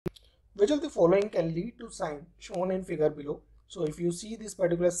Which of the following can lead to sign shown in figure below? So if you see this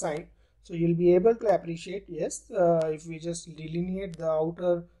particular sign, so you'll be able to appreciate, yes, if we just delineate the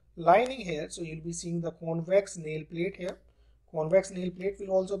outer lining here, so you'll be seeing the convex nail plate here. Convex nail plate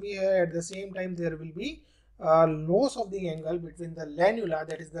will also be here. At the same time, there will be loss of the angle between the lanula,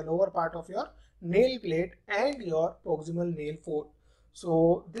 that is the lower part of your nail plate, and your proximal nail fold.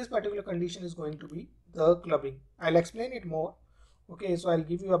 So this particular condition is going to be the clubbing. I'll explain it more. Okay, so I'll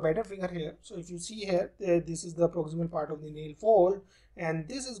give you a better figure here. So if you see here, this is the proximal part of the nail fold, and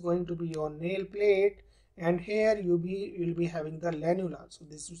this is going to be your nail plate, and here you'll be having the lanula. So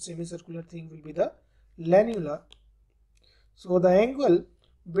this semicircular thing will be the lanula. So the angle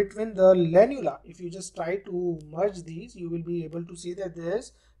between the lanula, if you just try to merge these, you will be able to see that there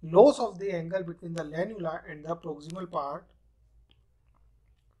is loss of the angle between the lanula and the proximal part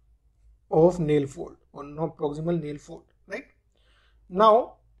of nail fold, or not proximal nail fold, right?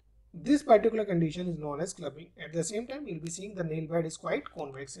 Now, this particular condition is known as clubbing. At the same time, you'll be seeing the nail bed is quite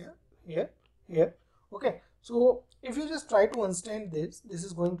convex here. Okay, so if you just try to understand this, this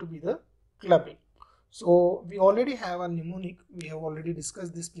is going to be the clubbing. So we already have a mnemonic. We have already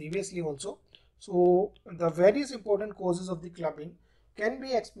discussed this previously also. So the various important causes of the clubbing can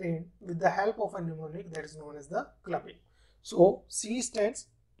be explained with the help of a mnemonic that is known as the clubbing. So C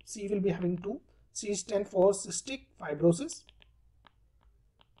will be having two. C stands for cystic fibrosis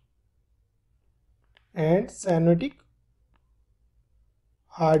and cyanotic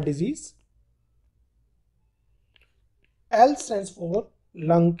heart disease. L stands for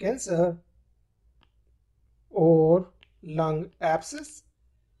lung cancer or lung abscess.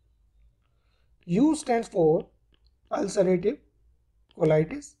 U stands for ulcerative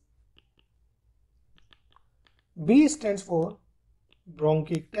colitis. B stands for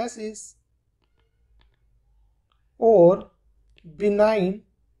bronchiectasis or benign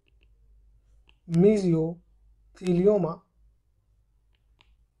mesothelioma.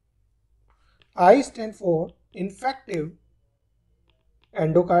 I stand for infective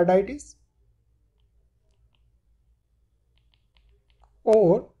endocarditis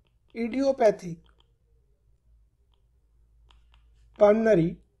or idiopathic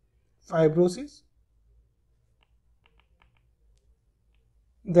pulmonary fibrosis.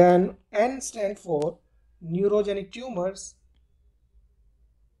 Then N stands for neurogenic tumors,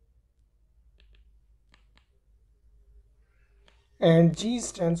 and G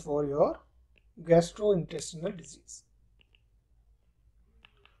stands for your gastrointestinal disease.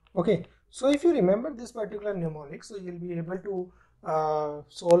 Okay, so if you remember this particular mnemonic, so you'll be able to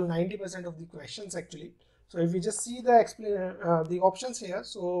solve 90% of the questions actually. So if we just see the options here,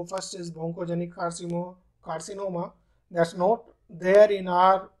 so first is bronchogenic carcinoma, that's not there in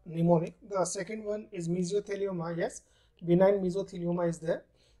our mnemonic. The second one is mesothelioma, yes, benign mesothelioma is there.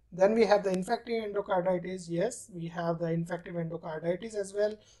 Then we have the infective endocarditis, yes, we have the infective endocarditis as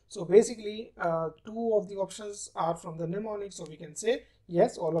well. So basically two of the options are from the mnemonic, so we can say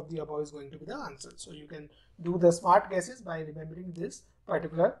yes, all of the above is going to be the answer. So you can do the smart guesses by remembering this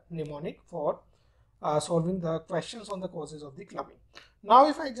particular mnemonic for solving the questions on the causes of the clubbing. Now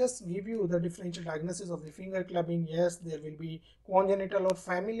if I just give you the differential diagnosis of the finger clubbing, yes, there will be congenital or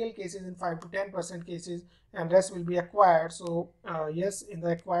familial cases in 5 to 10% cases, and rest will be acquired. So yes, in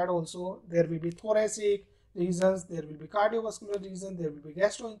the acquired also there will be thoracic reasons, there will be cardiovascular reason, there will be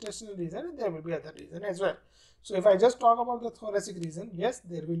gastrointestinal reason, and there will be other reason as well. So if I just talk about the thoracic reason, yes,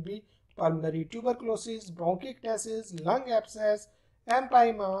 there will be pulmonary tuberculosis, bronchiectasis, lung abscess,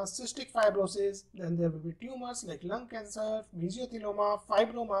 empyema, cystic fibrosis. Then there will be tumors like lung cancer, mesothelioma,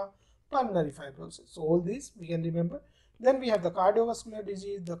 fibroma, pulmonary fibrosis. So all these we can remember. Then we have the cardiovascular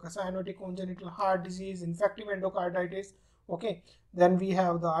disease, the cyanotic congenital heart disease, infective endocarditis. Okay. Then we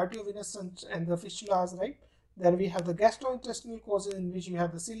have the arteriovenous and the fistulas, right? Then we have the gastrointestinal causes, in which you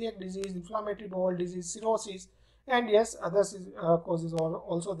have the celiac disease, inflammatory bowel disease, cirrhosis, and yes, other causes are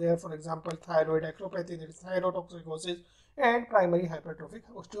also there. For example, thyroid ectopathy, that is thyrotoxicosis, and primary hypertrophic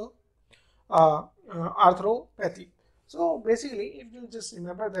arthropathy. So basically, if you just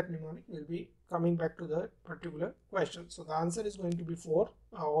remember that mnemonic, we'll be coming back to the particular question. So the answer is going to be 4.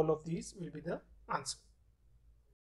 All of these will be the answer.